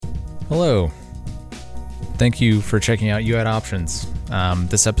Hello. Thank you for checking out You Had Options.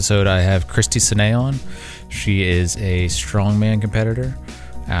 This episode I have Christy Sine on. She is a strongman competitor.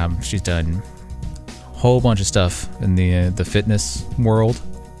 She's done a whole bunch of stuff in the fitness world.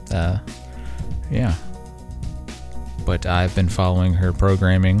 But I've been following her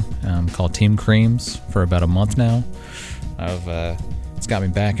programming called Team Creams for about a month now. It's got me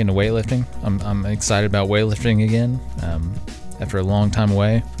back into weightlifting. I'm excited about weightlifting again. After a long time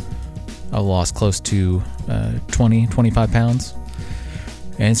away, I lost close to 25 pounds,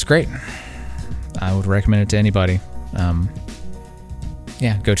 and it's great. I would recommend it to anybody.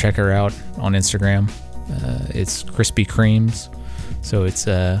 Go check her out on Instagram. It's Crispy Creams, so it's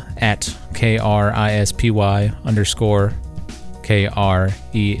at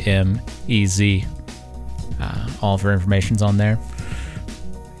KRISPY_KREMEZ. All of her information's on there.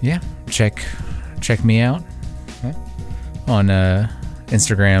 Yeah, check me out on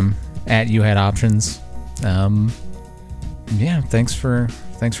Instagram at You Had Options. Thanks for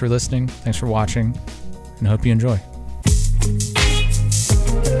listening. Thanks for watching, and hope you enjoy.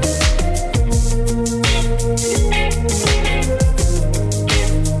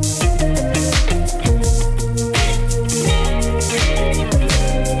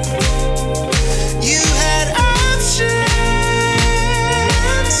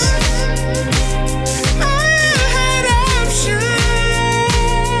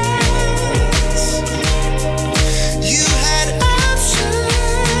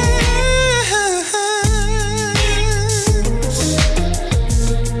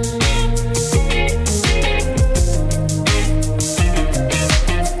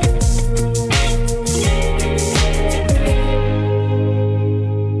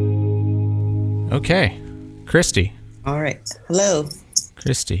 Okay, Christy. All right. Hello.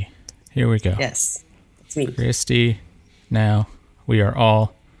 Christy, here we go. Yes, it's me. Christy, now we are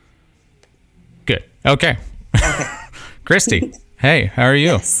all good. Okay. Christy, hey, how are you?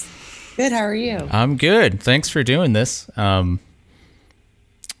 Yes. Good, how are you? I'm good. Thanks for doing this. Have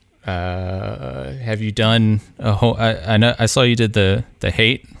you done a whole... I know I saw you did the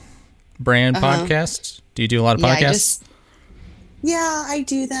Hate brand podcast. Do you do a lot of podcasts? I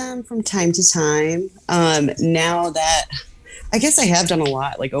do them from time to time. Now that I guess I have done a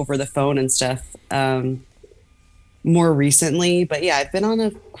lot like over the phone and stuff more recently, but yeah, I've been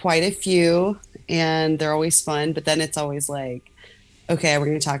on quite a few, and they're always fun, but then it's always like, okay, we're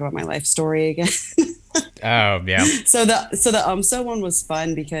going to talk about my life story again. Oh, yeah. So the UMSO one was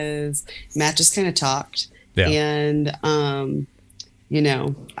fun because Matt just kind of talked, and I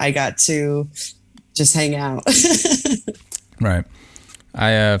got to just hang out. Right.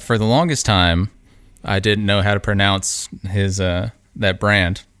 I for the longest time, I didn't know how to pronounce his that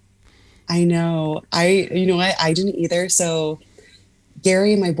brand. I know. I didn't either. So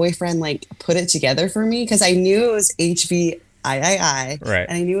Gary, my boyfriend, put it together for me because I knew it was HVIII, right?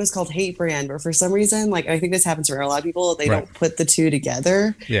 And I knew it was called Hate Brand, but for some reason, I think this happens for a lot of people, they don't put the two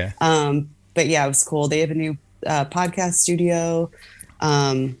together. Yeah. But yeah, it was cool. They have a new podcast studio.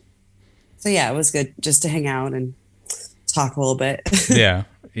 So yeah, it was good just to hang out and talk a little bit. Yeah.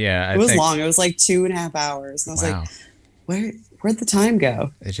 It was long. It was 2.5 hours. And I was like, where'd the time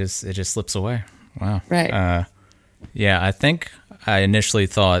go? It just slips away. Wow. Right. I think I initially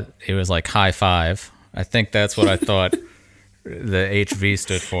thought it was like high five. I think that's what I thought the HV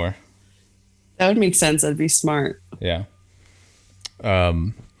stood for. That would make sense. That'd be smart. Yeah.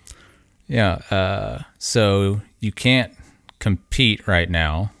 So you can't compete right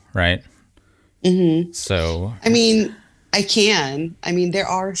now, right? Mm-hmm. So I mean, I can. I mean, there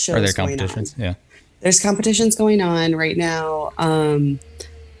are shows. Are there competitions? Yeah. There's competitions going on right now. Some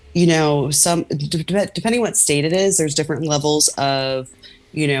depending what state it is, there's different levels of,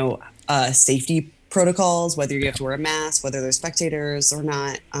 safety protocols, whether you have to wear a mask, whether there's spectators or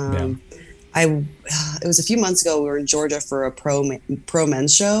not. It was a few months ago, we were in Georgia for a pro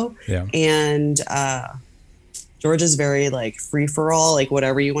men's show. Yeah. And Georgia's very free for all,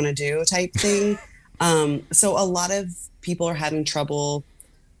 whatever you want to do type thing. So a lot of people are having trouble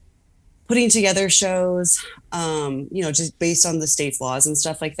putting together shows, just based on the state's laws and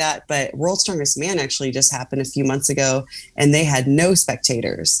stuff like that. But World's Strongest Man actually just happened a few months ago, and they had no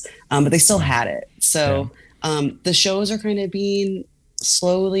spectators, but they still had it. So the shows are kind of being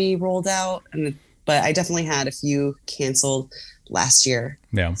slowly rolled out, but I definitely had a few canceled last year.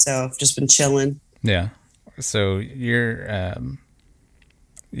 Yeah. So I've just been chilling. Yeah. So you're,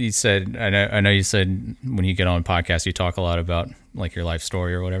 you said, I know you said when you get on podcasts, you talk a lot about your life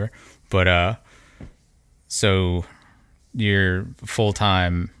story or whatever, but, so you're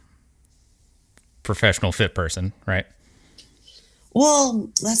full-time professional fit person, right? Well,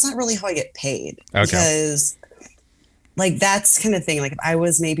 that's not really how I get paid. Okay. Because like that's kind of thing. Like if I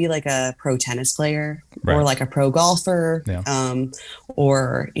was maybe like a pro tennis player or like a pro golfer,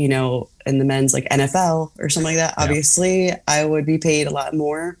 or in the men's like NFL or something like that, obviously I would be paid a lot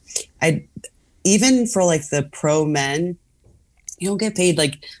more. I even for like the pro men, you don't get paid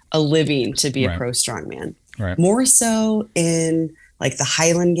like a living to be a pro strongman. Right. More so in like the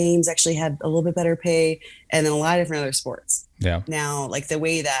Highland Games actually had a little bit better pay, and then a lot of different other sports. Yeah. Now, like the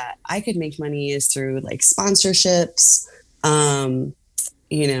way that I could make money is through like sponsorships, I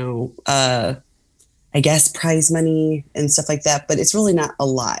guess prize money and stuff like that, but it's really not a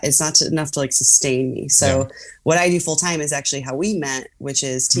lot. It's not enough to like sustain me. So what I do full time is actually how we met, which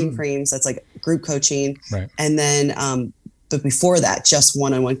is Team Creams. That's like group coaching. Right. And then, but before that, just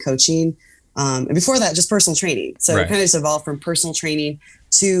one-on-one coaching. And before that, just personal training. So it kind of just evolved from personal training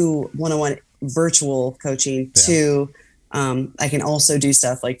to one-on-one virtual coaching to I can also do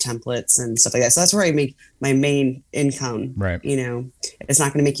stuff like templates and stuff like that. So that's where I make my main income. Right. It's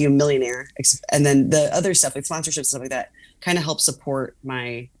not going to make you a millionaire. And then the other stuff like sponsorships, stuff like that kind of helps support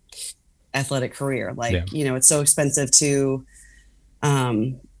my athletic career. Like, it's so expensive to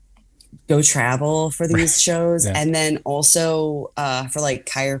go travel for these shows. Yeah. And then also for like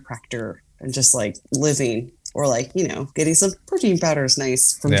chiropractor and just like living or like, getting some protein powder is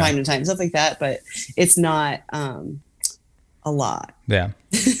nice from time to time, stuff like that. But it's not a lot. Yeah.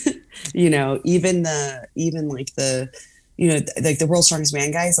 Even like the World's Strongest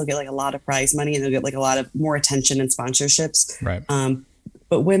Man guys, they'll get like a lot of prize money and they'll get like a lot of more attention and sponsorships. Right.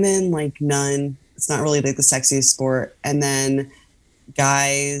 But women, like none. It's not really like the sexiest sport. And then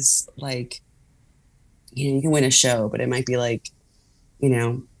guys, like, you can win a show, but it might be like,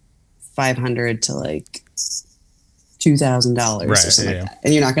 $500 to like $2,000 or something like that.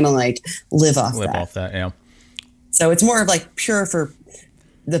 And you're not going to like live off that. Yeah. So it's more of like pure for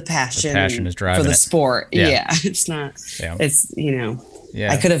the passion. The passion is driving for the it. Sport. Yeah. It's not. Yeah. It's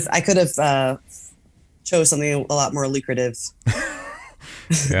I could have chose something a lot more lucrative.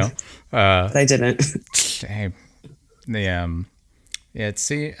 Yeah. But I didn't. Hey, I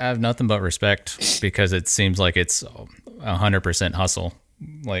have nothing but respect because it seems like it's 100% hustle.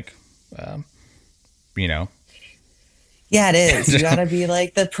 Like, Yeah, it is. You gotta be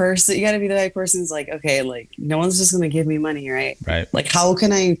like the person. You gotta be the right person who's like, okay, like no one's just gonna give me money, right? Right. Like, how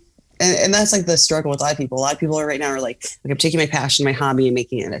can I? And that's like the struggle with a lot of people. A lot of people are right now are like I'm taking my passion, my hobby, and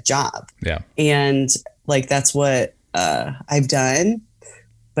making it a job. Yeah. And like that's what I've done,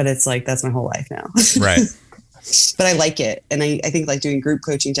 but it's like that's my whole life now. Right. But I like it, and I think like doing group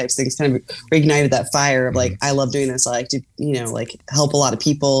coaching types things kind of reignited that fire of like I love doing this. I like to like help a lot of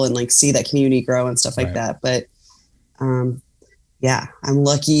people and like see that community grow and stuff like that. But I'm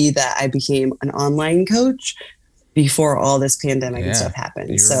lucky that I became an online coach before all this pandemic and stuff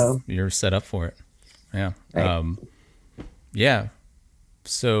happened. You're set up for it. Yeah. Right.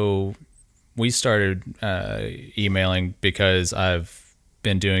 So we started emailing because I've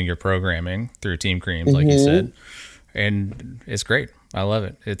been doing your programming through Team Creams, like you said, and it's great. I love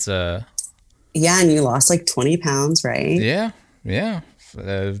it. It's and you lost like 20 pounds, right? Yeah.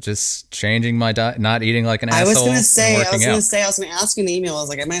 Just changing my diet, not eating like an asshole. I was going to ask you in the email. I was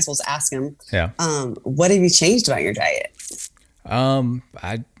like, I might as well just ask him. Yeah. What have you changed about your diet?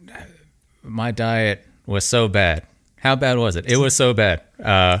 My diet was so bad. How bad was it? It was so bad.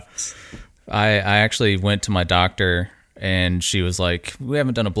 I actually went to my doctor and she was like, we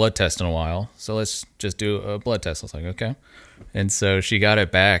haven't done a blood test in a while, so let's just do a blood test. I was like, okay. And so she got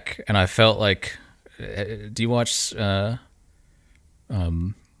it back and I felt like, do you watch, My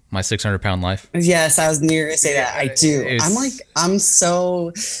 600-Pound Life? Yes, I was near to say that. I do. I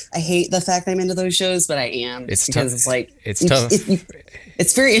hate the fact that I'm into those shows, but I am. It's because tough. It's like, it's tough.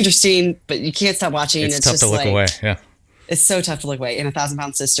 It's very interesting, but you can't stop watching. It's tough just to look away. Yeah. It's so tough to look away. And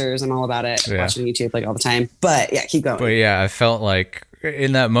 1,000-Pound Sisters, I'm all about it. Watching YouTube like all the time. But yeah, keep going. But yeah, I felt like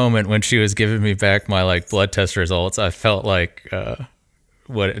in that moment when she was giving me back my like blood test results, I felt like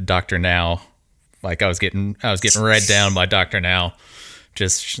what Dr. Now, like I was getting read down by Dr. Now.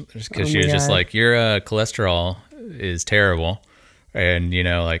 Just because she was just like, your cholesterol is terrible, and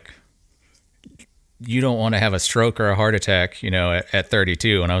like you don't want to have a stroke or a heart attack, at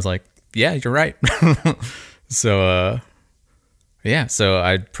 32. And I was like, yeah, you're right. So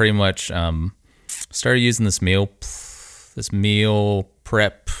I pretty much started using this meal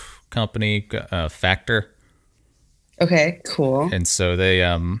prep company, Factor. Okay, cool. And so they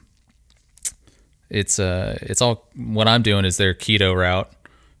it's all what I'm doing is their keto route,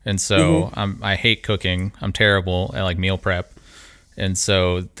 and so I hate cooking. I'm terrible at like meal prep, and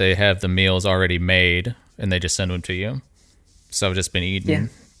so they have the meals already made and they just send them to you. So I've just been eating,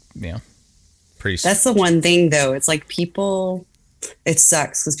 That's the one thing though. It's like people, it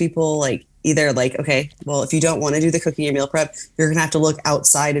sucks because people like either like, okay, well, if you don't want to do the cooking and meal prep, you're going to have to look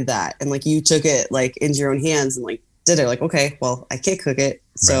outside of that. And like you took it like into your own hands and like did it like, okay, well, I can't cook it.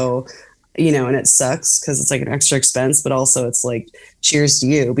 So, and it sucks because it's like an extra expense, but also it's like cheers to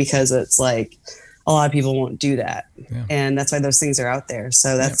you because it's like a lot of people won't do that. Yeah. And that's why those things are out there.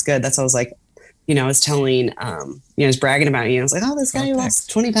 So that's good. That's what I was like, I was telling, I was bragging about you. I was like, oh, this guy lost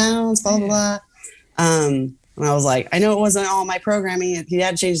 20 pounds, blah, blah, blah. And I was like, I know it wasn't all my programming. He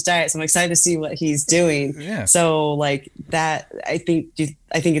had to change his diet. So I'm excited to see what he's doing. Yeah. So like that, I think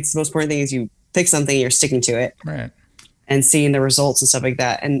it's the most important thing is you pick something, you're sticking to it. Right. And seeing the results and stuff like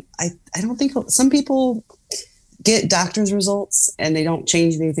that. And I don't think some people get doctor's results and they don't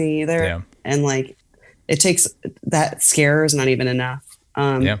change anything either. Yeah. And like, it takes that scare is not even enough.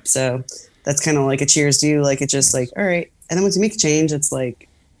 So that's kind of like a cheers to you. Like, it's just like, all right. And then once you make a change, it's like,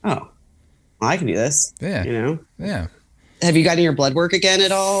 oh, well, I can do this. Yeah. Yeah. Have you gotten your blood work again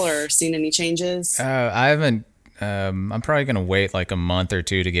at all or seen any changes? I haven't. I'm probably going to wait like a month or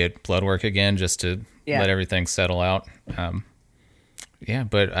two to get blood work again, just to let everything settle out. But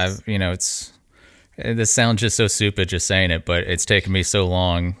this sounds just so stupid just saying it, but it's taken me so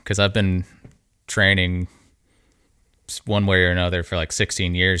long because I've been training one way or another for like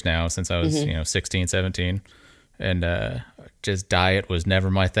 16 years now since I was, 16, 17. And just diet was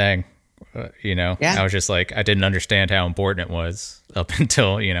never my thing. I was just like, I didn't understand how important it was up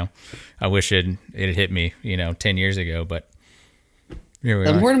until, I wish it had hit me, 10 years ago, but here we are.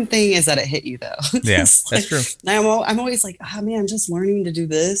 The important thing is that it hit you though. Yeah, that's true. I'm always like, oh man, I'm just learning to do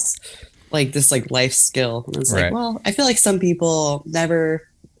this life skill. And it's like, well, I feel like some people never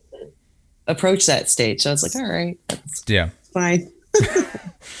approach that stage. So it's like, all right, that's fine.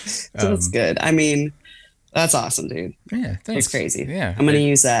 So that's good. I mean, that's awesome, dude. Yeah, thanks. That's crazy. Yeah. I'm going to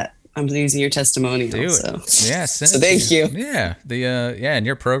use that. I'm using your testimonial. Do it. So. Yeah. So thank you. Yeah. And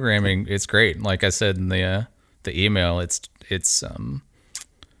your programming, it's great. Like I said in the email, it's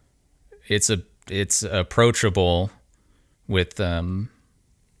approachable with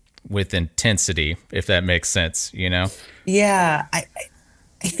intensity, if that makes sense, Yeah.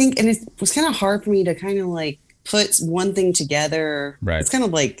 I think, and it was kind of hard for me to kind of like put one thing together. Right. It's kind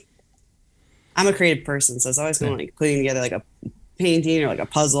of like, I'm a creative person, so it's always kind of like putting together like a painting or like a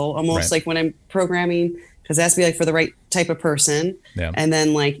puzzle, almost like when I'm programming, because it has to be like for the right type of person. Yeah. And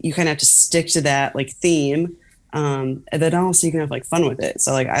then like you kind of have to stick to that like theme. And then also you can have like fun with it.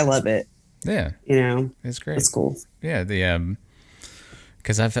 So like I love it. Yeah. It's great. It's cool. Yeah.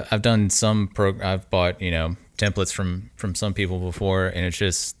 Because I've done I've bought templates from some people before, and it's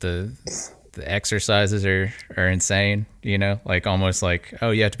just the exercises are insane. Like almost like, oh,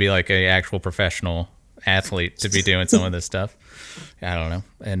 you have to be like a actual professional athlete to be doing some of this stuff. I don't know.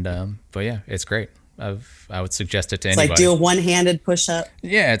 And but yeah, it's great. I would suggest it to anybody. Like do a one-handed push-up.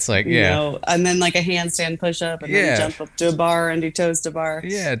 Yeah, it's like and then like a handstand push-up, and then jump up to a bar and do toes to bar.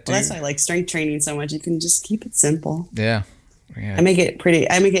 Yeah, well, that's why I like strength training so much. You can just keep it simple. Yeah. I make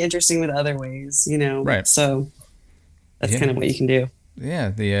it interesting with other ways. Right. So that's kind of what you can do.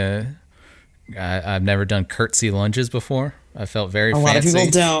 Yeah. I've never done curtsy lunges before. I felt very fancy. A lot of people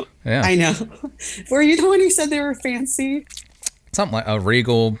don't. Yeah. I know. Were you the one who said they were fancy? Something like a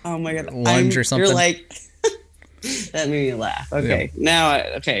Regal lunge or something. You're like, that made me laugh. Okay.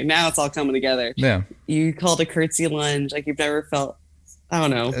 Yeah. Now it's all coming together. Yeah. You called a curtsy lunge like you've never felt, I don't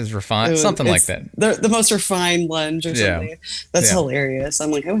know. It's refined. Something like that. The most refined lunge or something. That's hilarious.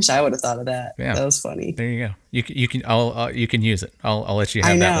 I'm like, I wish I would have thought of that. Yeah. That was funny. There you go. You can use it. I'll let you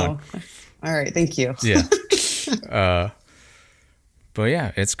have that one. All right. Thank you. Yeah. But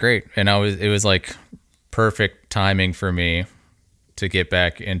yeah, it's great. And it was like perfect timing for me to get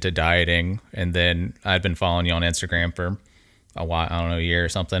back into dieting. And then I'd been following you on Instagram for a while, I don't know, a year or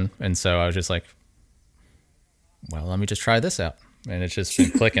something. And so I was just like, well, let me just try this out. And it's just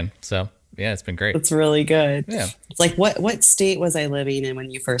been clicking. So yeah, it's been great. It's really good. Yeah. It's like, what state was I living in when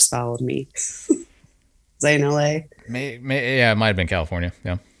you first followed me? Was I in LA? Yeah, it might have been California.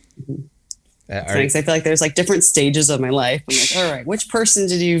 Yeah. Mm-hmm. I feel like there's like different stages of my life. I'm like, all right, which person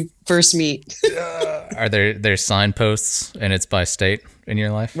did you first meet? Are there's signposts and it's by state in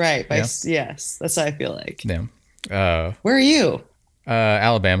your life? Right. Yes. That's what I feel like. Yeah. Where are you?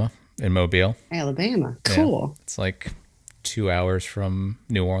 Alabama, in Mobile. Alabama. Cool. Yeah. It's like 2 hours from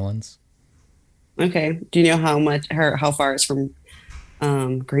New Orleans. Okay. Do you know how far it's from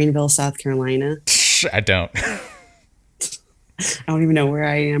Greenville, South Carolina? I don't. I don't even know where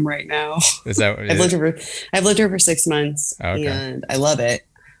I am right now. Is that? I've lived here for 6 months, and I love it.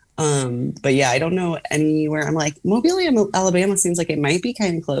 But yeah, I don't know anywhere. I'm like, Mobile, Alabama seems like it might be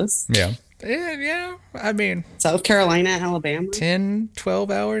kind of close. Yeah. Yeah. I mean, South Carolina, Alabama. 10,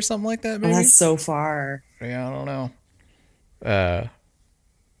 12 hours, something like that, maybe. Oh, that's so far. Yeah, I don't know.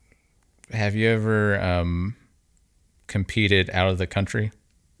 Have you ever competed out of the country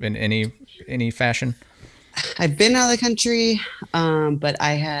in any fashion? I've been out of the country, but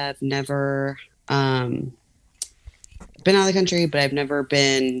I have never been out of the country, but I've never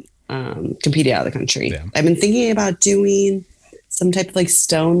been competed out of the country. Yeah. I've been thinking about doing some type of like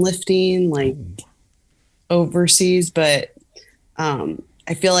stone lifting, like overseas, but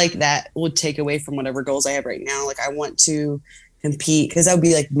I feel like that would take away from whatever goals I have right now. Like I want to compete because that would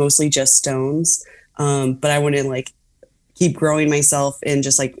be like mostly just stones, but I want to like keep growing myself in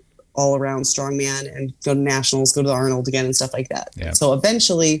just like all around strongman and go to nationals, go to the Arnold again and stuff like that. Yeah. So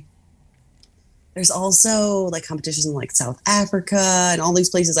eventually there's also like competitions in like South Africa and all these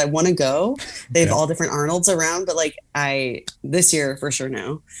places I want to go. They have all different Arnolds around, but like this year for sure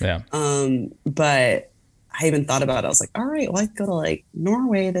no. Yeah. But I even thought about it. I was like, all right, well, I could go to like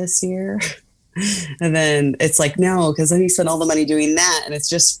Norway this year. And then it's like, no, because then you spend all the money doing that. And it's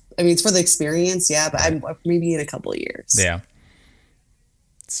just, I mean, it's for the experience. Yeah. But I'm maybe in a couple of years. Yeah.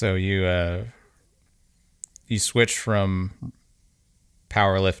 So you switched from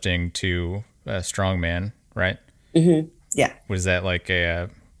powerlifting to strongman, right? Mm-hmm. Yeah. Was that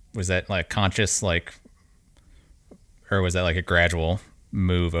like conscious, like, or was that like a gradual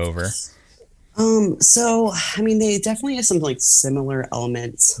move over? So I mean, they definitely have some like similar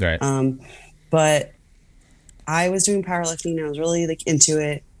elements, right? But I was doing powerlifting. I was really like into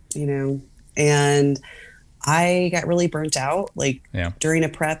it, you know, and I got really burnt out. Like during a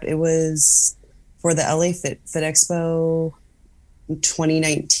prep, it was for the LA Fit Expo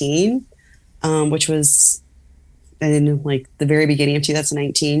 2019. Which was in like the very beginning of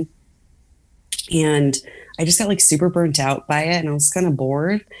 2019. And I just got like super burnt out by it and I was kind of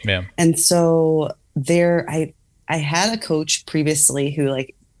bored. Yeah. And so I had a coach previously who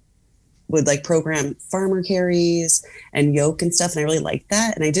like would like program farmer carries and yoke and stuff. And I really liked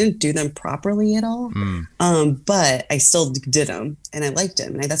that. And I didn't do them properly at all. But I still did them and I liked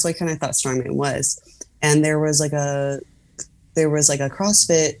them. And that's what I kind of thought strongman was. And there was like a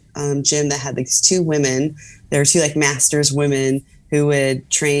CrossFit gym that had like these two women. There were two like masters women who would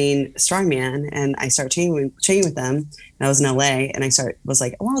train strongman, and I started training with them. And I was in LA, and I was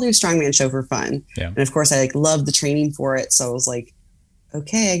like, well, I'll do a strongman show for fun. Yeah. And of course, I like loved the training for it, so I was like,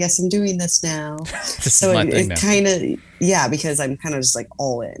 okay, I guess I'm doing this now. So it kind of because I'm kind of just like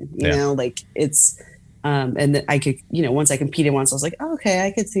all in, you know, like it's. And I could, you know, once I competed once, I was like, oh, okay,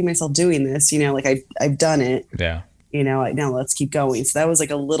 I could see myself doing this, you know, like I've done it. Yeah. You know, now let's keep going. So that was like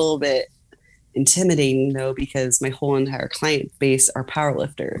a little bit intimidating though, because my whole entire client base are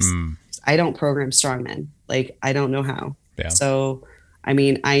powerlifters. I don't program strongmen. Like I don't know how. Yeah. So, I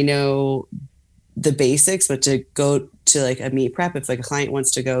mean, I know the basics, but to go to like a meet prep, if like a client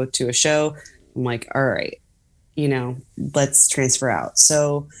wants to go to a show, I'm like, all right, you know, let's transfer out.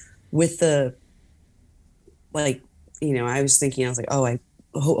 So with the, like, you know, I was thinking, I was like, oh, I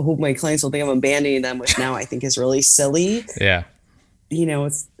hope my clients will think I'm abandoning them, which now I think is really silly. Yeah. You know,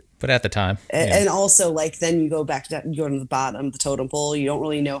 it's. But at the time. And also, like, then you go back to you go to the bottom of the totem pole. You don't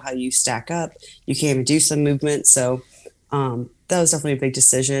really know how you stack up. You can't even do some movement. So that was definitely a big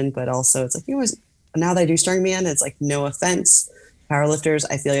decision. But also, it's like, you know, now that I do strongman, it's like, no offense, powerlifters,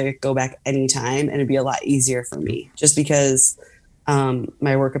 I feel like I could go back anytime and it'd be a lot easier for me just because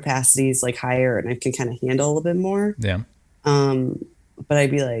my work capacity is like higher and I can kind of handle a little bit more. Yeah. But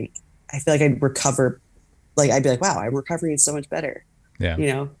I'd be like, I feel like I'd recover. Like, I'd be like, wow, I'm recovering so much better. Yeah. You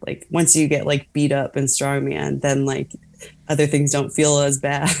know, like once you get like beat up in strongman, then like other things don't feel as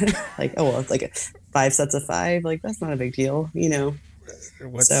bad. Like, oh, well, it's like 5 sets of 5. Like, that's not a big deal, you know?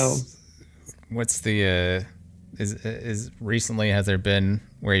 What's the, is recently, has there been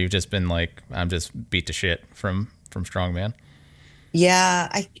where you've just been like, I'm just beat to shit from strongman? Yeah,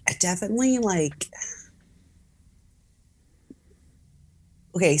 I definitely like,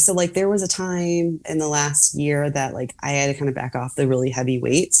 okay, so like there was a time in the last year that like I had to kind of back off the really heavy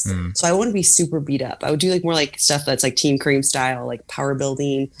weights. So I wouldn't be super beat up. I would do like more like stuff that's like Team Cream style, like power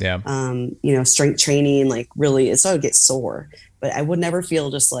building, you know, strength training, like really, so I would get sore, but I would never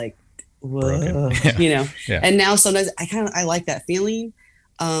feel just like, whoa, you know? Yeah. And now sometimes I like that feeling,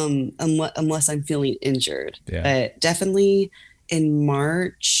 unless I'm feeling injured. Yeah. But definitely in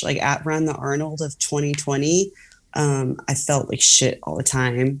March, like around the Arnold of 2020, I felt like shit all the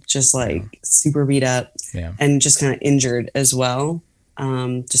time, just like super beat up and just kind of injured as well.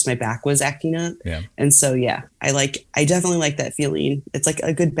 just my back was acting up. Yeah. And so, yeah, I definitely like that feeling. It's like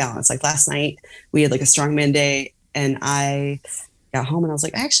a good balance. Like last night we had like a strongman day and I got home and I was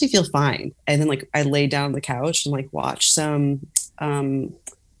like, I actually feel fine. And then like I laid down on the couch and like watched some,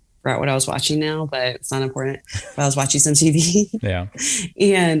 forgot what I was watching now, but it's not important. But I was watching some TV. Yeah.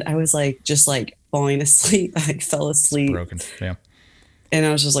 And I was like, just like falling asleep. I fell asleep. It's broken. Yeah. And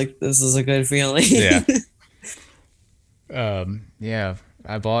I was just like, this is a good feeling. Yeah. Yeah.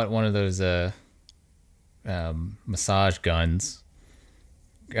 I bought one of those massage guns.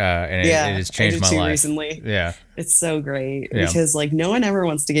 And it has changed my life recently. Yeah. It's so great because like no one ever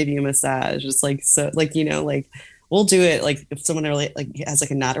wants to give you a massage. It's like, so like, you know, like we'll do it. Like if someone really like has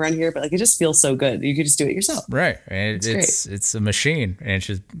like a knot around here, but like, it just feels so good. You could just do it yourself. Right. And it's a machine and it's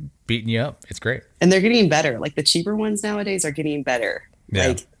just beating you up. It's great. And they're getting better. Like the cheaper ones nowadays are getting better. Yeah.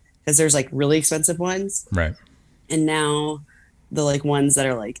 Like, cause there's like really expensive ones. Right. And now the like ones that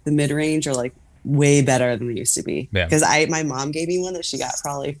are like the mid range are like way better than they used to be. Yeah. Because my mom gave me one that she got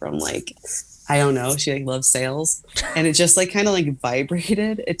probably from like, I don't know, she like loves sales, and it just like kind of like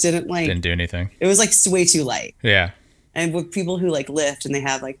vibrated. It didn't do anything. It was like way too light. Yeah. And with people who like lift and they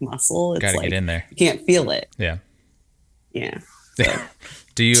have like muscle, it's gotta like get in there. You can't feel it. Yeah. Yeah.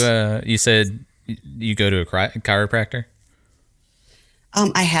 Do you you said you go to a chiropractor?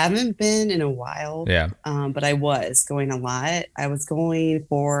 I haven't been in a while. Yeah. But I was going a lot. I was going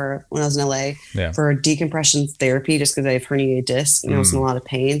for when I was in LA for decompression therapy just because I have herniated disc and I was in a lot of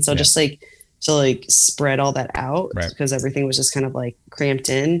pain. So just like to like spread all that out because everything was just kind of like cramped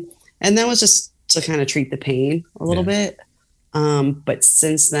in. And that was just to kind of treat the pain a little bit. But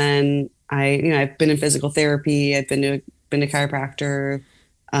since then I've been in physical therapy. I've been to chiropractor.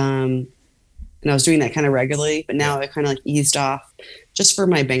 And I was doing that kind of regularly, but now I kind of like eased off just for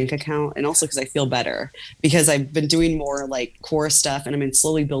my bank account and also because I feel better because I've been doing more like core stuff and I've been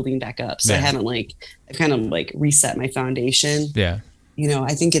slowly building back up. So I haven't I've kind of like reset my foundation. Yeah. You know, I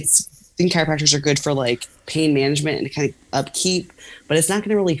think chiropractors are good for like pain management and kind of upkeep, but it's not going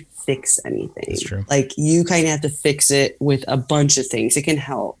to really fix anything. That's true. Like you kind of have to fix it with a bunch of things. It can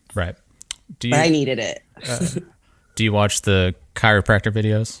help. Right. But I needed it. Do you watch the chiropractor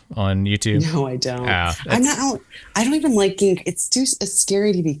videos on YouTube? No, I don't. I don't even like getting, it's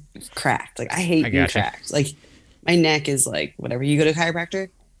scary to be cracked. Like I hate being cracked. Like my neck is like, whatever. You go to a chiropractor?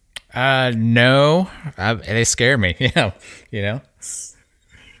 No, they scare me. Yeah. You know?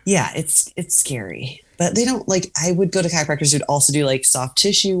 Yeah, it's scary, but they don't like, I would go to chiropractors who'd also do like soft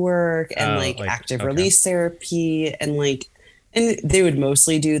tissue work and like active release therapy and they would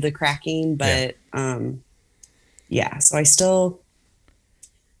mostly do the cracking, but, so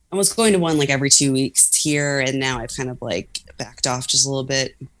I was going to one like every 2 weeks here, and now I've kind of like backed off just a little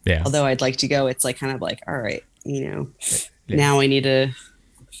bit. Yeah. Although I'd like to go, it's like kind of like, all right, now I need to,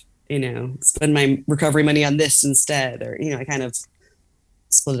 spend my recovery money on this instead, or I kind of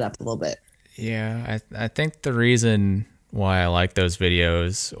split it up a little bit. Yeah, I think the reason why I like those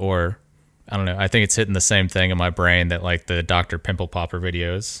videos, or I don't know, I think it's hitting the same thing in my brain that like the Dr. Pimple Popper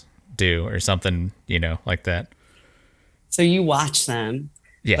videos do, or something, like that. So you watch them,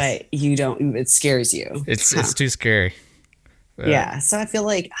 but you don't, it scares you. It's too scary. Yeah. So I feel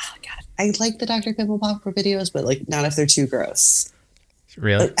like, oh God, I like the Dr. Pimple Popper videos, but like not if they're too gross.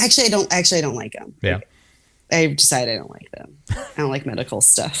 Really? But I don't like them. Yeah. I've decided I don't like them. I don't like medical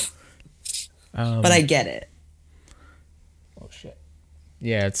stuff. But I get it. Oh shit.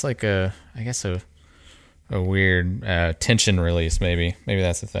 Yeah, it's like I guess a weird tension release. Maybe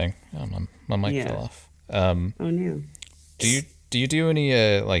that's the thing. My mic fell off. Oh no. Do you do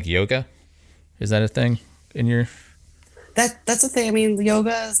any like yoga? Is that a thing in your? That's the thing. I mean,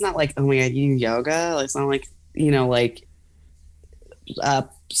 yoga is not like, oh my God, you do yoga. It's not like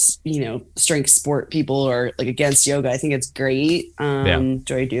strength sport people are like against yoga. I think it's great. Do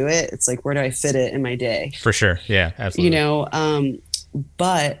I do it? It's like, where do I fit it in my day? For sure. Yeah, absolutely.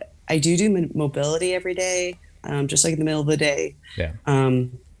 But I do mobility every day, just like in the middle of the day. Yeah.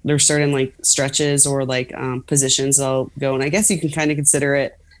 There's certain like stretches or like positions I'll go, and I guess you can kind of consider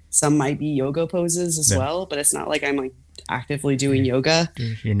it. Some might be yoga poses as well, but it's not like I'm like actively doing yoga.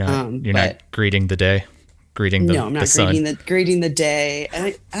 You're not greeting the day. No, I'm not greeting the day.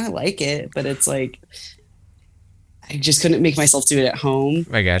 And I like it, but it's like I just couldn't make myself do it at home.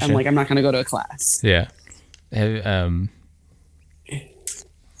 I gotcha. I'm like, I'm not going to go to a class. Yeah. What's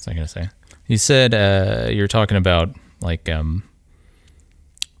I gonna say? You said you were talking about like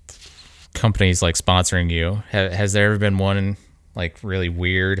companies like sponsoring you. Has there ever been one like really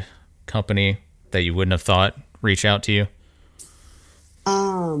weird company that you wouldn't have thought reach out to you?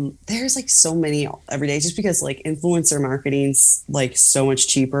 there's like so many every day, just because like influencer marketing's like so much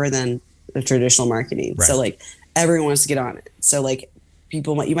cheaper than the traditional marketing. Right. So like everyone wants to get on it. So like you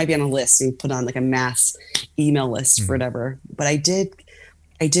might be on a list and put on like a mass email list for whatever. But I did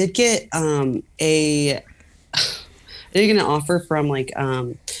get I did get an offer from like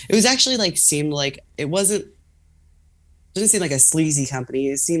it was actually like seemed like it didn't seem like a sleazy company.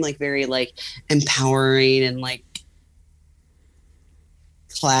 It seemed like very like empowering and like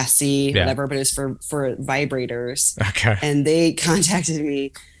classy, whatever, but it was for vibrators. Okay. And they contacted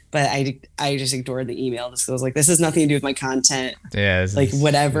me, but I just ignored the email just because I was like, this has nothing to do with my content. Yeah. Like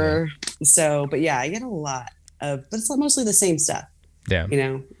whatever. Yeah. So, but yeah, I get a lot of, but it's mostly the same stuff. Yeah. You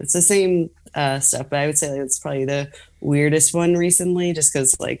know, it's the same stuff, but I would say like it's probably the weirdest one recently, just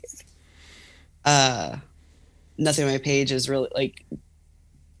because like nothing on my page is really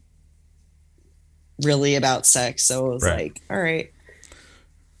about sex. So it was like, all right.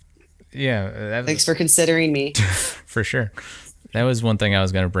 Yeah. Thanks for considering me. For sure. That was one thing I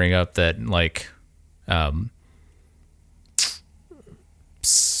was going to bring up, that like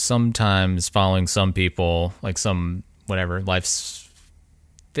sometimes following some people, like some whatever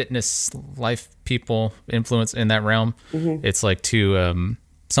fitness life people influence in that realm, it's like too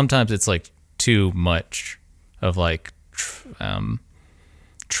sometimes it's like too much of like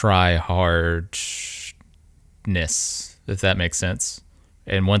try hardness, if that makes sense.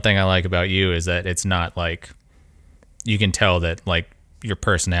 And one thing I like about you is that it's not like, you can tell that like your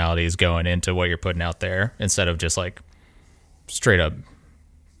personality is going into what you're putting out there, instead of just like straight up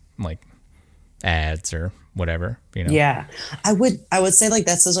like ads or whatever, you know? Yeah. I would say like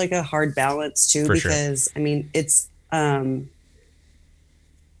that's just like a hard balance too, because sure. I mean, it's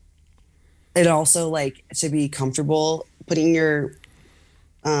it also like to be comfortable putting your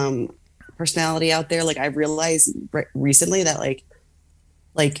personality out there. Like I realized recently that like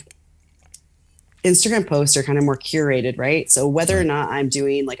Instagram posts are kind of more curated, right? So whether or not I'm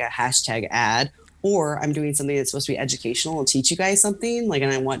doing like a hashtag ad, or I'm doing something that's supposed to be educational and teach you guys something, like,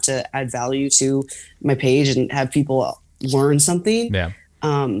 and I want to add value to my page and have people learn something. Yeah.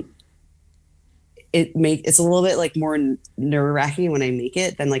 It's a little bit like more nerve-wracking when I make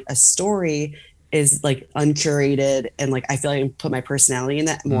it than like a story is like uncurated, and like I feel like I can put my personality in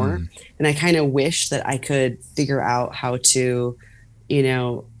that more. And I kind of wish that I could figure out how to, you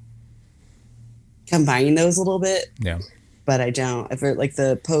know, combine those a little bit. Yeah. But I don't. If it, like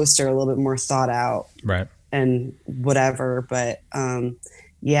the posts are a little bit more thought out, right, and whatever. But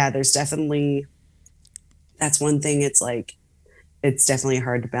yeah, there's definitely, that's one thing. It's like, it's definitely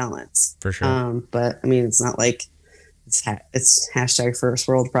hard to balance for sure. But I mean, it's not like it's hashtag first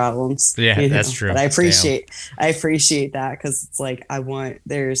world problems. Yeah, you know? That's true. But I appreciate that, because it's like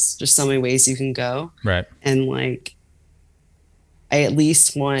there's just so many ways you can go, right? And like, I at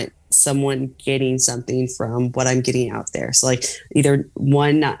least want someone getting something from what I'm getting out there. So like, either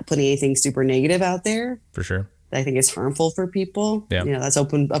one, not putting anything super negative out there for sure that I think is harmful for people. Yeah, you know, that's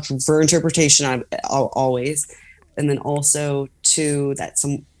open up for interpretation always. And then also two, that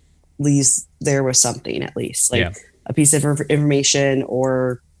some leaves there with something, at least like a piece of information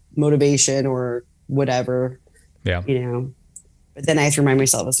or motivation or whatever. Yeah, you know. But then I have to remind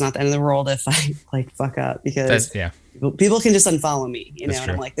myself it's not the end of the world if I like fuck up, because people can just unfollow me, you know. And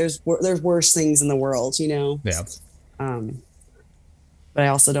I'm like, there's worse things in the world, you know. Yeah. But I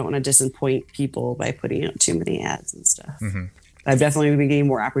also don't want to disappoint people by putting out too many ads and stuff. I've definitely been getting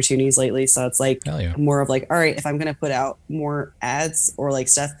more opportunities lately, so it's like more of like, all right, if I'm going to put out more ads or like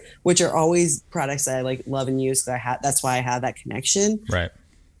stuff, which are always products that I like love and use, because that's why I have that connection. Right.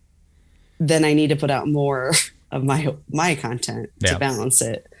 Then I need to put out more of my content to balance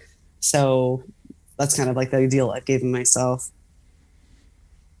it. So that's kind of like the deal I've given myself.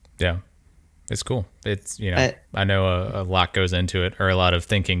 Yeah. It's cool. It's, you know, I know a lot goes into it, or a lot of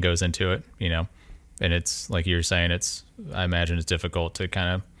thinking goes into it, you know, and it's like you're saying, I imagine it's difficult to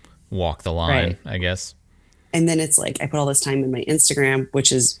kind of walk the line, I guess. And then it's like, I put all this time in my Instagram,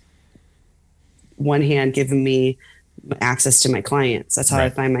 which is one hand giving me access to my clients. That's how I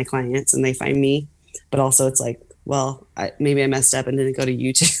find my clients, and they find me. But also it's like, well, maybe I messed up and didn't go to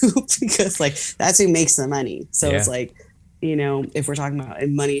YouTube because like that's who makes the money. So it's like, you know, if we're talking about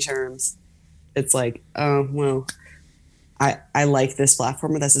in money terms, it's like, oh, well, I like this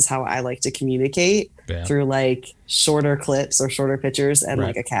platform. This is how I like to communicate through like shorter clips or shorter pictures and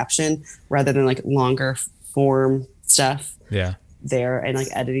like a caption, rather than like longer form stuff there and like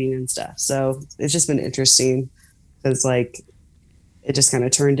editing and stuff. So it's just been interesting, because like it just kind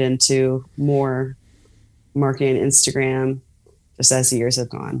of turned into more marketing Instagram just as the years have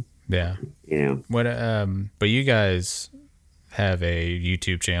gone. Yeah. You know, what, but you guys have a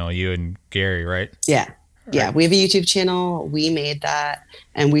YouTube channel, you and Gary, right? Yeah. Yeah, we have a YouTube channel. We made that,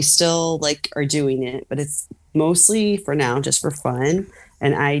 and we still like are doing it, but it's mostly for now just for fun.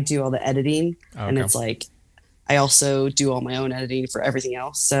 And I do all the editing, and it's like I also do all my own editing for everything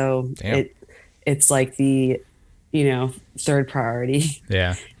else. So it's like the third priority.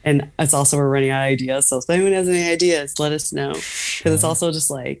 Yeah, and it's also we're running out of ideas. So if anyone has any ideas, let us know, because it's also just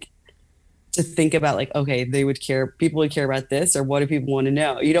like to think about like, okay, people would care about this, or what do people want to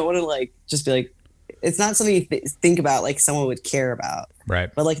know? You don't want to like just be like. It's not something you think about like someone would care about.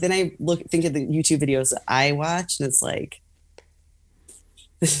 Right. But like then I think of the YouTube videos that I watch, and it's like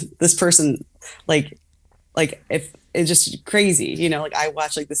this person like if it's just crazy, like I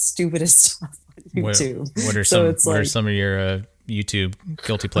watch like the stupidest stuff on YouTube. What are some of your YouTube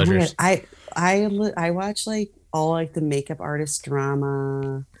guilty pleasures? I watch like all like the makeup artist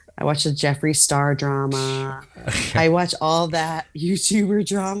drama. I watch the Jeffree Star drama. I watch all that YouTuber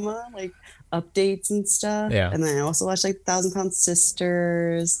drama, like updates and stuff. Yeah. And then I also watch like 1,000 Pound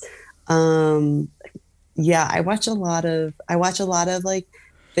Sisters. I watch a lot of like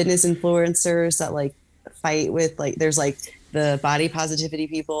fitness influencers that like fight with like there's like the body positivity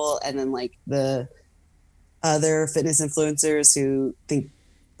people, and then like the other fitness influencers who think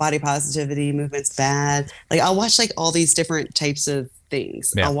body positivity movement's bad. Like I'll watch like all these different types of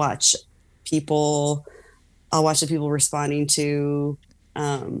things. I'll watch the people responding to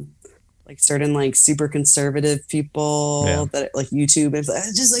like certain like super conservative people that like YouTube, and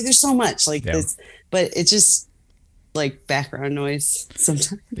it's just like there's so much like this, but it's just like background noise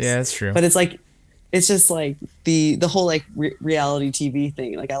sometimes. Yeah, that's true. But it's like it's just like the whole like reality TV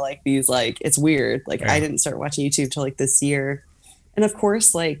thing. Like I like these, like it's weird. Like I didn't start watching YouTube till like this year, and of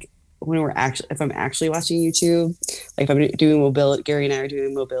course like if I'm actually watching YouTube, like if I'm doing mobility, Gary and I are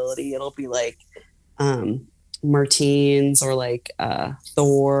doing mobility, it'll be like Martins or like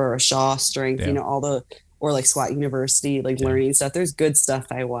Thor or Shaw Strength, or like Squat University, like learning stuff. There's good stuff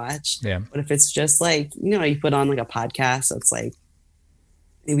I watch. Yeah. But if it's just like, you put on like a podcast that's like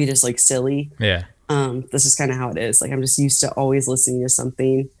maybe just like silly. Yeah. This is kind of how it is. Like I'm just used to always listening to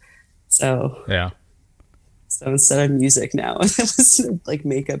something. So instead of music now, I listen to like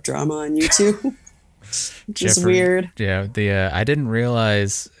makeup drama on YouTube. Just weird. Yeah. I didn't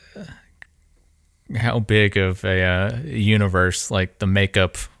realize how big of a universe like the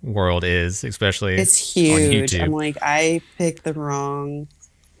makeup world is, especially it's huge on YouTube. I'm like, I picked the wrong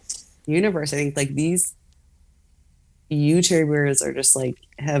universe. I think like these YouTubers are just like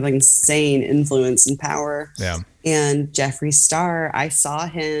have insane influence and power. Yeah. And Jeffree Star, I saw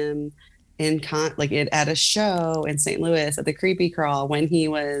him at a show in St. Louis at the Creepy Crawl when he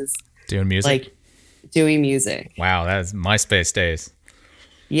was doing music. Wow, that is MySpace days.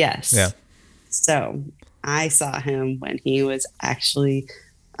 Yes. Yeah. So I saw him when he was actually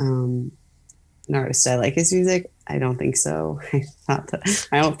an artist. I like his music. I don't think so.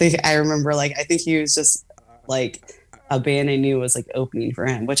 I remember like, I think he was just like a band I knew was like opening for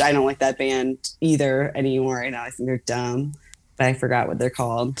him, which I don't like that band either anymore right now. I think they're dumb, but I forgot what they're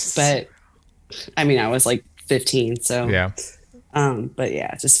called. But I mean, I was like 15. So yeah. But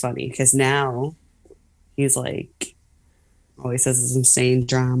yeah, it's just funny because now he's like, always says this insane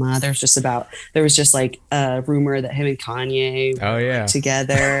drama. There was just like a rumor that him and Kanye were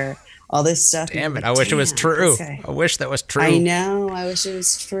together. All this stuff. Damn it! I wish it was true. I wish that was true. I know. I wish it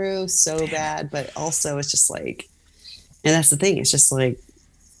was true so bad, but also it's just like, and that's the thing. It's just like,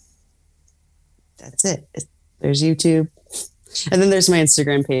 that's it. There's YouTube, and then there's my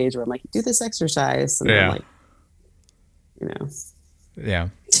Instagram page where I'm like, do this exercise, and I'm like, Yeah.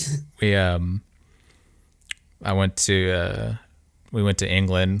 We went to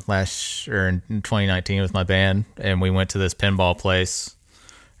England in 2019 with my band, and we went to this pinball place,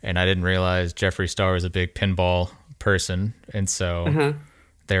 and I didn't realize Jeffree Star was a big pinball person, and so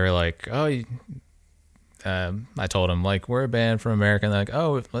they were like, I told them like, we're a band from America, and they're like,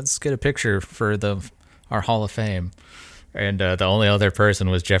 oh, let's get a picture for our Hall of Fame, and the only other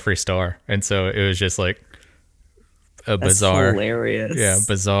person was Jeffree Star, and so it was just like bizarre, hilarious,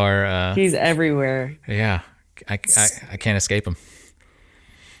 bizarre. He's everywhere. Yeah. I can't escape him.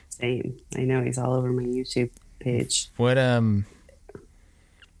 Same. I know he's all over my YouTube page. What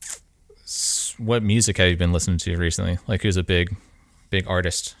music have you been listening to recently? Like, who's a big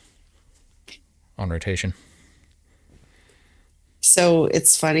artist on rotation? So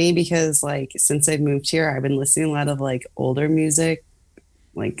it's funny because like since I've moved here, I've been listening a lot of like older music.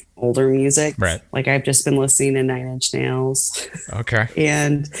 Right. Like I've just been listening to Nine Inch Nails. Okay.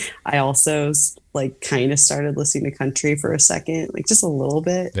 And I also like kind of started listening to country for a second, like just a little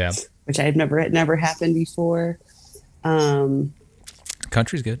bit. Yeah. Which it never happened before.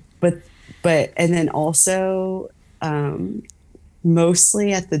 Country's good. But and then also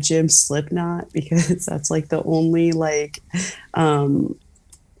mostly at the gym Slipknot, because that's like the only like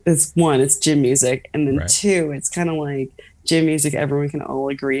it's one, it's gym music, and then two, it's kind of like gym music everyone can all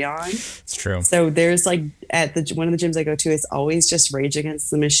agree on. It's true. So there's like at the one of the gyms I go to, it's always just Rage Against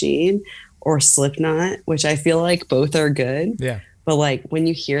the Machine or Slipknot, which I feel like both are good. Yeah. But like when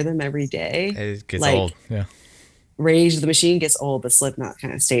you hear them every day, it gets like, old. Yeah. Rage the Machine gets old, but Slipknot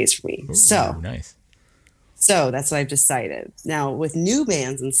kind of stays for me. Ooh, so nice. So that's what I've decided. Now with new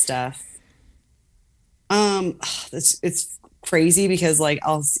bands and stuff, it's crazy because like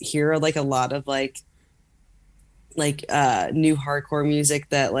I'll hear like a lot of like new hardcore music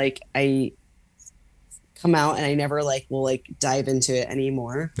that like I come out and I never like will like dive into it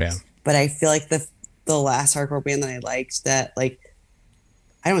anymore. Yeah. But I feel like the last hardcore band that I liked that like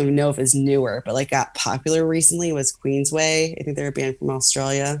I don't even know if it's newer, but like got popular recently was Queensway. I think they're a band from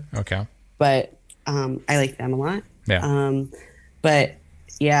Australia. Okay. But I like them a lot. Yeah. But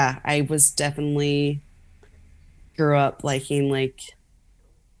yeah, I was definitely grew up liking like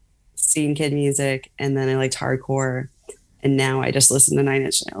scene kid music, and then I liked hardcore, and now I just listen to Nine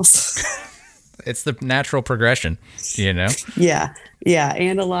Inch Nails. It's the natural progression, you know? Yeah.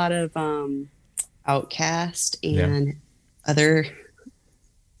 And a lot of Outkast and other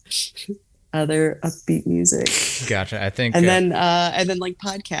upbeat music. Gotcha. I think, and then like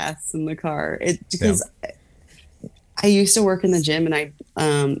podcasts in the car. Because I used to work in the gym, and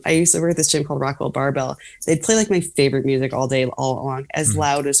I used to work at this gym called Rockwell Barbell. They'd play like my favorite music all day, all along, as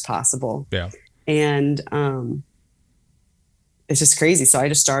loud as possible. Yeah. And it's just crazy. So I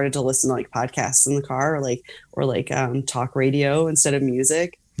just started to listen to like podcasts in the car, or talk radio instead of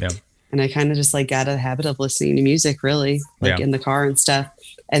music. Yeah. And I kind of just like got a habit of listening to music, really, like in the car and stuff.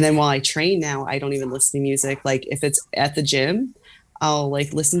 And then while I train now, I don't even listen to music. Like if it's at the gym, I'll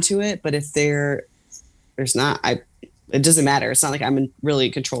like listen to it. But if there's not, it doesn't matter. It's not like I'm in really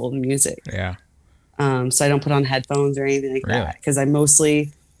control of the music. Yeah. So I don't put on headphones or anything like that, because I'm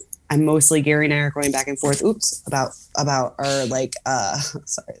mostly Gary and I are going back and forth. About our like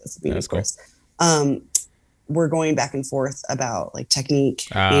sorry, that's me, of course. Cool. We're going back and forth about like technique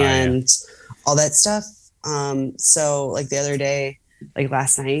and all that stuff. So like the other day, like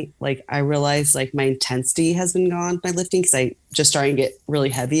last night, like I realized like my intensity has been gone by lifting, because I just started to get really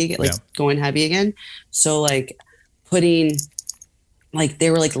heavy again, going heavy again. So like putting, like they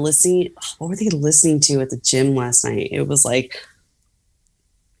were like listening, what were they listening to at the gym last night? It was like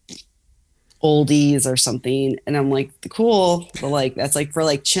oldies or something, and I'm like, cool, but like that's like for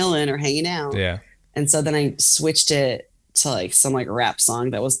like chilling or hanging out. Yeah. And so then I switched it to like some like rap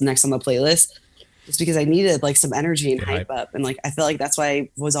song that was next on the playlist, just because I needed like some energy and hype up. And like I feel like that's why I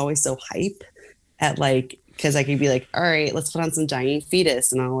was always so hype at like, because I could be like, all right, let's put on some Dying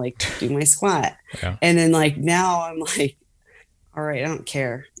Fetus, and I'll like do my squat. Yeah. And then like now I'm like, all right, I don't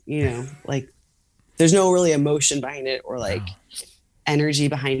care, like there's no really emotion behind it or like energy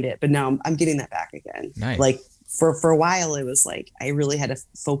behind it. But now I'm getting that back again. Nice. Like for a while it was like I really had to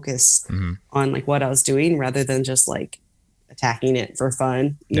focus on like what I was doing rather than just like attacking it for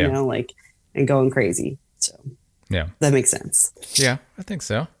fun, you know, like, and going crazy. So yeah, that makes sense. Yeah, I think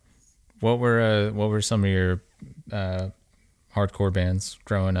so. What were some of your hardcore bands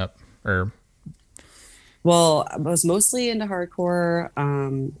growing up? Or well, I was mostly into hardcore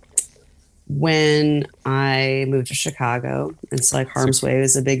when I moved to Chicago, and so like Harm's Way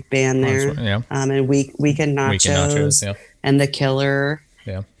was a big band there. And Weekend Nachos, and The Killer,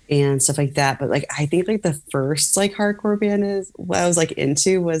 and stuff like that. But like I think like the first like hardcore band is what I was like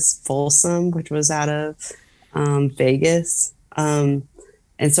into was Folsom, which was out of Vegas.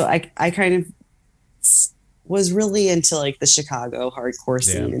 And so I kind of was really into like the Chicago hardcore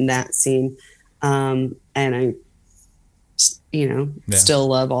scene and that scene. And I still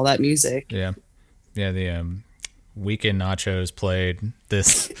love all that music. Yeah. The Weekend Nachos played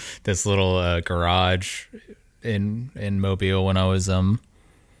this little garage in Mobile when I was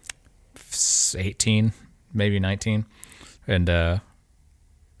 18, maybe 19, and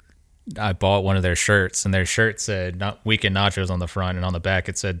I bought one of their shirts, and their shirt said "Not Weekend Nachos" on the front, and on the back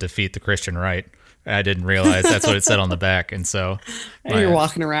it said "Defeat the Christian Right." I didn't realize that's what it said on the back, and so you're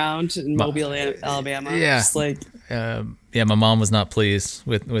walking around in Mobile, Alabama. Yeah, just like my mom was not pleased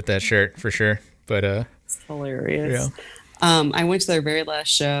with that shirt for sure, but it's hilarious. Yeah. I went to their very last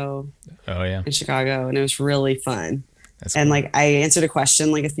show. In Chicago, and it was really fun. That's cool. Like I answered a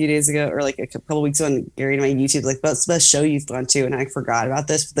question like a few days ago, or like a couple weeks ago, on Gary to my YouTube, like, what's the best show you've gone to? And I forgot about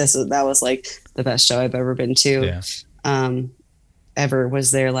this. That was like the best show I've ever been to. Ever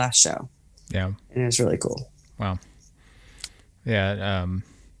was their last show. Yeah. And it was really cool. Wow. Yeah.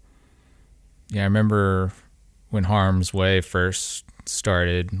 Yeah, I remember when Harm's Way first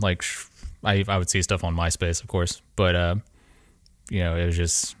started, like I would see stuff on MySpace, of course, but it was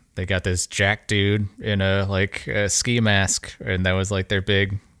just they got this jack dude in a ski mask, and that was like their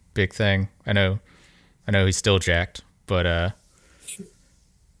big thing. I know he's still jacked, but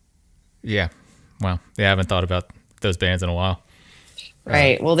yeah. Wow. Yeah, I haven't thought about those bands in a while.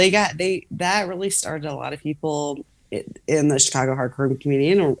 Right. Well, that really started a lot of people in the Chicago hardcore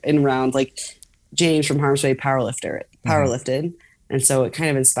community and around, like James from Harm's Way powerlifted, and so it kind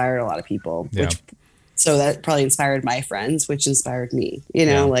of inspired a lot of people. So that probably inspired my friends, which inspired me.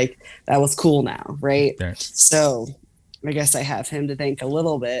 Like that was cool now, right? So I guess I have him to thank a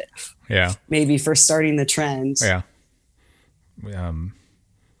little bit. Yeah. Maybe for starting the trend. Yeah. Yeah.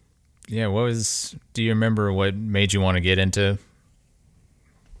 Do you remember what made you want to get into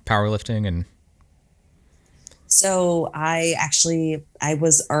powerlifting? And so I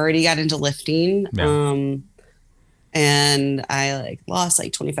was already got into lifting. Yeah. And I lost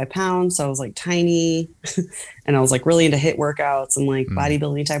 25 pounds. So I was tiny and I was really into HIIT workouts and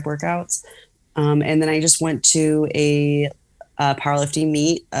bodybuilding type workouts. And then I just went to a powerlifting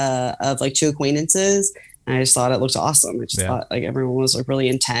meet of 2 acquaintances. And I just thought it looked awesome. I just thought everyone was really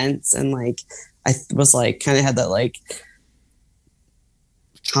intense. And I was kind of had that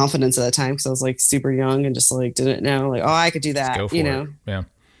confidence at that time because I was super young and just didn't know oh, I could do that, go for it. Yeah.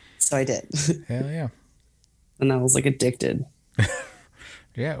 So I did. Yeah. And I was addicted.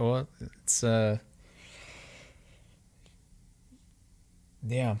 Yeah. Well, it's yeah.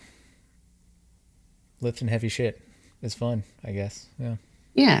 Lifting heavy shit is fun, I guess. Yeah.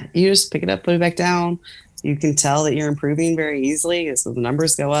 Yeah. You just pick it up, put it back down. You can tell that you're improving very easily so the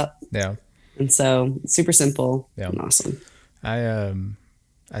numbers go up. Yeah. And so it's super simple and awesome. I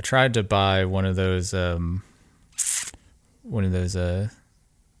tried to buy one of those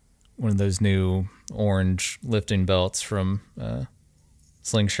new orange lifting belts from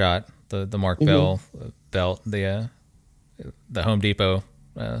Slingshot, the Mark Bell belt, the Home Depot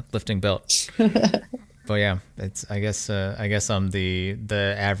lifting belt. But yeah, I guess I'm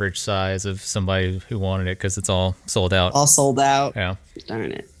the average size of somebody who wanted it because it's all sold out. All sold out. Yeah.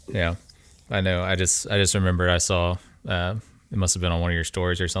 Darn it. Yeah, I know. I just remembered I saw it must have been on one of your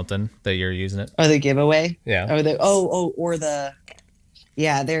stories or something that you're using it. Or the giveaway. Yeah.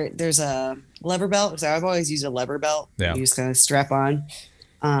 There's a lever belt. So I've always used a lever belt. Yeah. You just kind of strap on.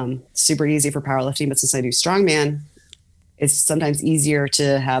 Super easy for powerlifting, but since I do strongman, it's sometimes easier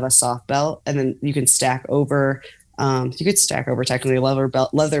to have a soft belt, and then you can stack over. You could stack over technically a leather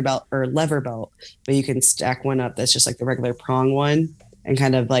belt, but you can stack one up that's just the regular prong one and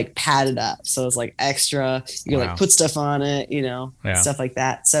kind of pad it up. So it's extra. You can put stuff on it, stuff like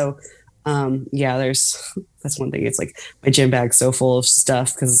that. So that's one thing. It's my gym bag's so full of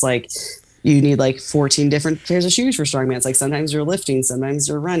stuff because it's you need 14 different pairs of shoes for strongman. It's sometimes you're lifting, sometimes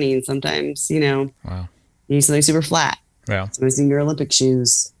you're running, sometimes you need something super flat. Yeah. Sometimes you need your Olympic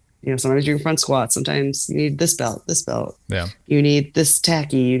shoes. Sometimes you're front squat. Sometimes you need this belt. Yeah. You need this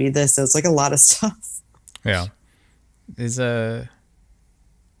tacky. You need this. So it's a lot of stuff. Yeah. Is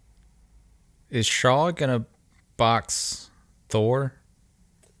Shaw gonna box Thor?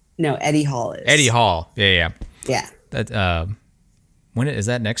 No, Eddie Hall is. Eddie Hall. Yeah. Yeah. That when is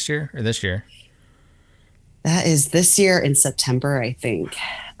that, next year or this year? That is this year in September, I think.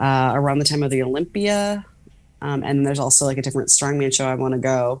 Around the time of the Olympia. And there's also a different strongman show I want to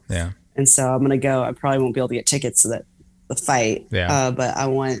go. Yeah. And so I'm going to go. I probably won't be able to get tickets to the fight. Yeah. But I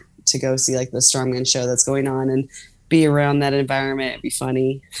want to go see the strongman show that's going on and be around that environment. It'd be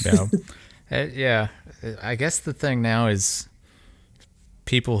funny. Yeah. Yeah. I guess the thing now is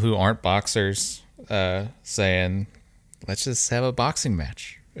people who aren't boxers saying, let's just have a boxing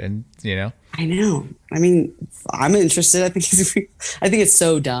match. And I know. I mean, I'm interested. I think it's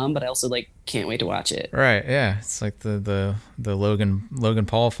so dumb, but I also can't wait to watch it. Right? Yeah, it's the Logan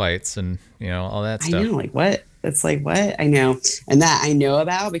Paul fights and all that stuff. I know. What? It's what? I know, and that I know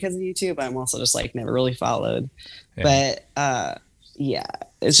about because of YouTube. I'm also just never really followed, but yeah,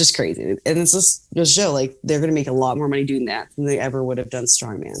 it's just crazy, and it's just a show they're gonna make a lot more money doing that than they ever would have done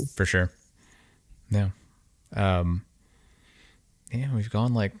strongman. For sure. Yeah. Yeah, we've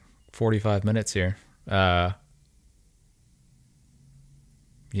gone 45 minutes here. Yeah.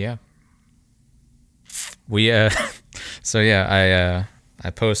 We so yeah, I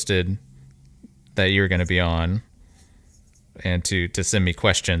posted that you were going to be on and to send me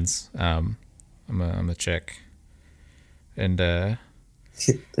questions. I'm gonna check. And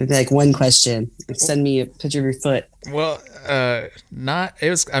Like one question. Like, send me a picture of your foot. Well, not. It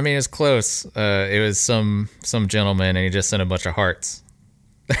was. I mean, it's close. It was some gentleman, and he just sent a bunch of hearts.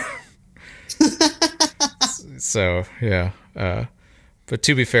 So yeah. But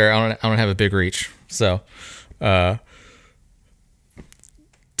to be fair, I don't have a big reach. So, So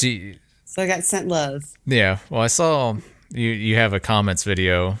I got sent love. Yeah. Well, I saw you have a comments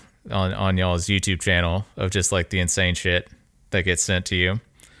video on y'all's YouTube channel of just like the insane shit that gets sent to you.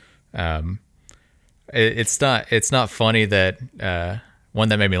 It's not funny that one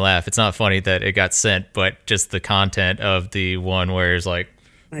that made me laugh. It's not funny that it got sent, but just the content of the one where it's like,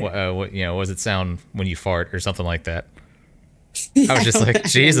 what does it sound when you fart or something like that? I was just like,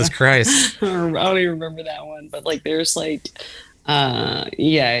 Jesus Christ. I don't even remember that one, but like, there's like,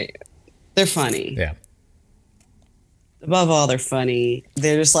 they're funny. Yeah. Above all, they're funny.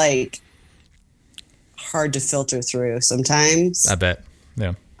 They're just like hard to filter through sometimes. I bet.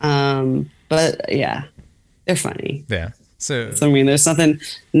 Yeah. But yeah, they're funny. Yeah. So I mean, there's nothing.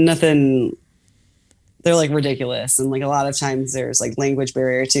 They're like ridiculous, and like a lot of times there's like language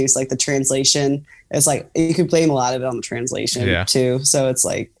barrier too. So like the translation, it's like you could blame a lot of it on the translation too. So it's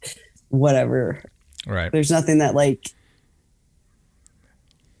like whatever. Right. There's nothing that like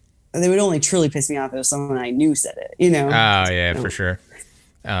they would only truly piss me off if someone I knew said it. You know? Oh yeah, for sure.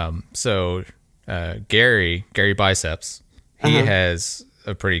 So Gary Biceps, he has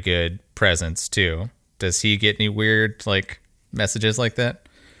a pretty good presence too. Does he get any weird like messages like that?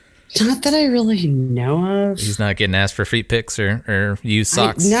 Not that I really know of. He's not getting asked for feet pics or used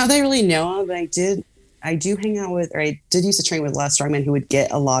socks. Not that I really know of, but I do hang out with, or I did used to train with a lot of strongmen who would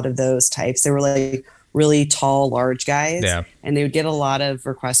get a lot of those types. They were like really tall, large guys. Yeah. And they would get a lot of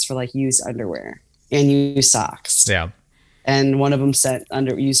requests for like used underwear and used socks. Yeah. And one of them sent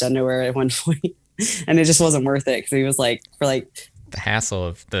used underwear at one point, and it just wasn't worth it because he was like, for like the hassle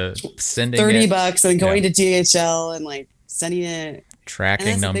of the sending $30 and going to DHL and like sending it.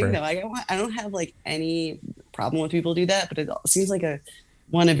 Tracking number. The thing, though. I don't have like any problem with people do that, but it seems like a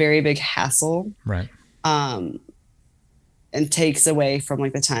very big hassle. Right. And takes away from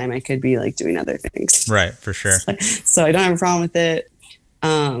like the time I could be like doing other things. Right, for sure. So I don't have a problem with it.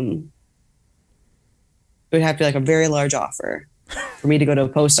 It would have to be like a very large offer for me to go to a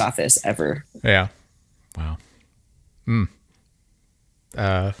post office ever. Yeah. Wow.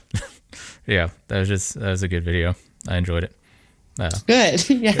 Yeah, that was a good video. I enjoyed it. Good.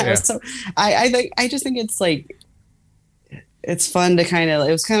 Yeah. So I just think it's like, it's fun to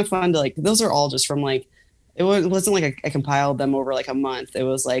it was kind of fun to like, those are all just from like, it wasn't like I compiled them over like a month. It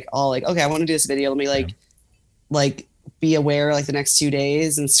was like all like, okay, I want to do this video. Let me like be aware like the next 2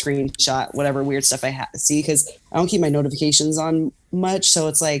 days and screenshot whatever weird stuff I see. Cause I don't keep my notifications on much. So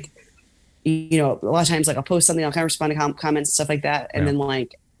it's like, you know, a lot of times like I'll post something, I'll kind of respond to comments and stuff like that. And then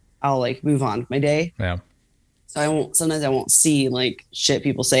like, I'll like move on with my day. Yeah. So sometimes I won't see like shit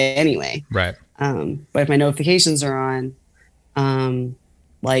people say anyway. Right. But if my notifications are on,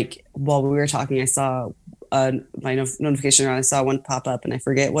 like while we were talking, I saw my notification on. I saw one pop up and I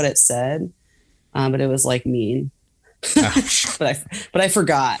forget what it said, but it was like mean. but I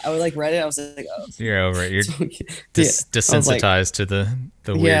forgot. I was like read it. I was like, oh, you're over it. You're desensitized to the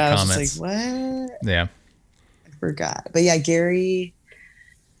weird comments. I was like, what? Yeah. I forgot. But yeah, Gary.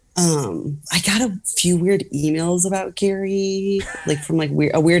 I got a few weird emails about Gary, like from like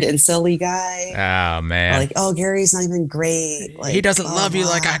a weird incel-y guy. Oh man! Like, oh, Gary's not even great. Like, he doesn't love you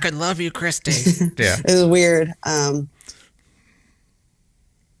like I could love you, Christy. Yeah, it was weird. But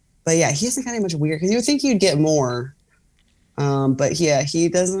yeah, he doesn't kind of much weird because you would think you'd get more. But yeah, he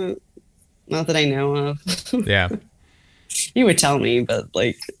doesn't. Not that I know of. Yeah, he would tell me, but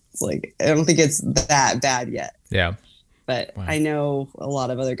like I don't think it's that bad yet. Yeah. But wow. I know a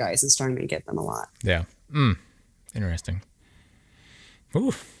lot of other guys in strongman get them a lot. Yeah. Interesting.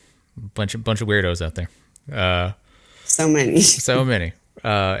 Ooh, bunch of weirdos out there. So many. So many.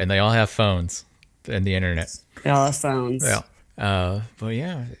 And they all have phones and the internet. They all have phones. Yeah. But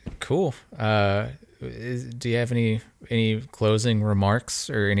yeah, cool. Do you have any closing remarks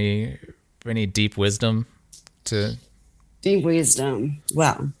or any deep wisdom to? Deep wisdom.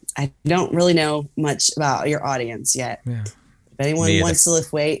 Well, I don't really know much about your audience yet. Yeah. If anyone wants to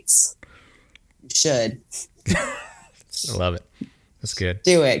lift weights, you should. I love it. That's good.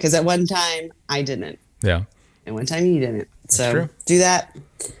 Do it. Because at one time, I didn't. Yeah. And one time, you didn't. So do that.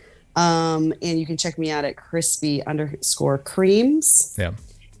 And you can check me out at crispy_creams. Yeah.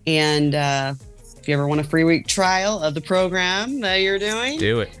 And if you ever want a free week trial of the program that you're doing,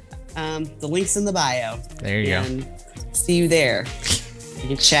 do it. The link's in the bio. There you go. See you there. We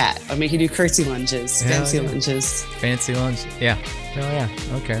can chat. I'll make you do curtsy lunges, fancy lunges. Fancy lunge. Yeah. Oh yeah.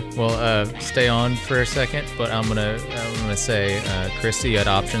 Okay. Well, stay on for a second, but I'm gonna say, Christy, you had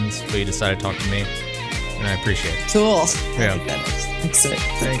options, but you decided to talk to me, and I appreciate it. Cool. Yeah. Excellent.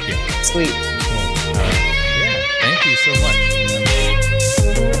 Thank you. Sweet. Cool. Yeah. Thank you so much.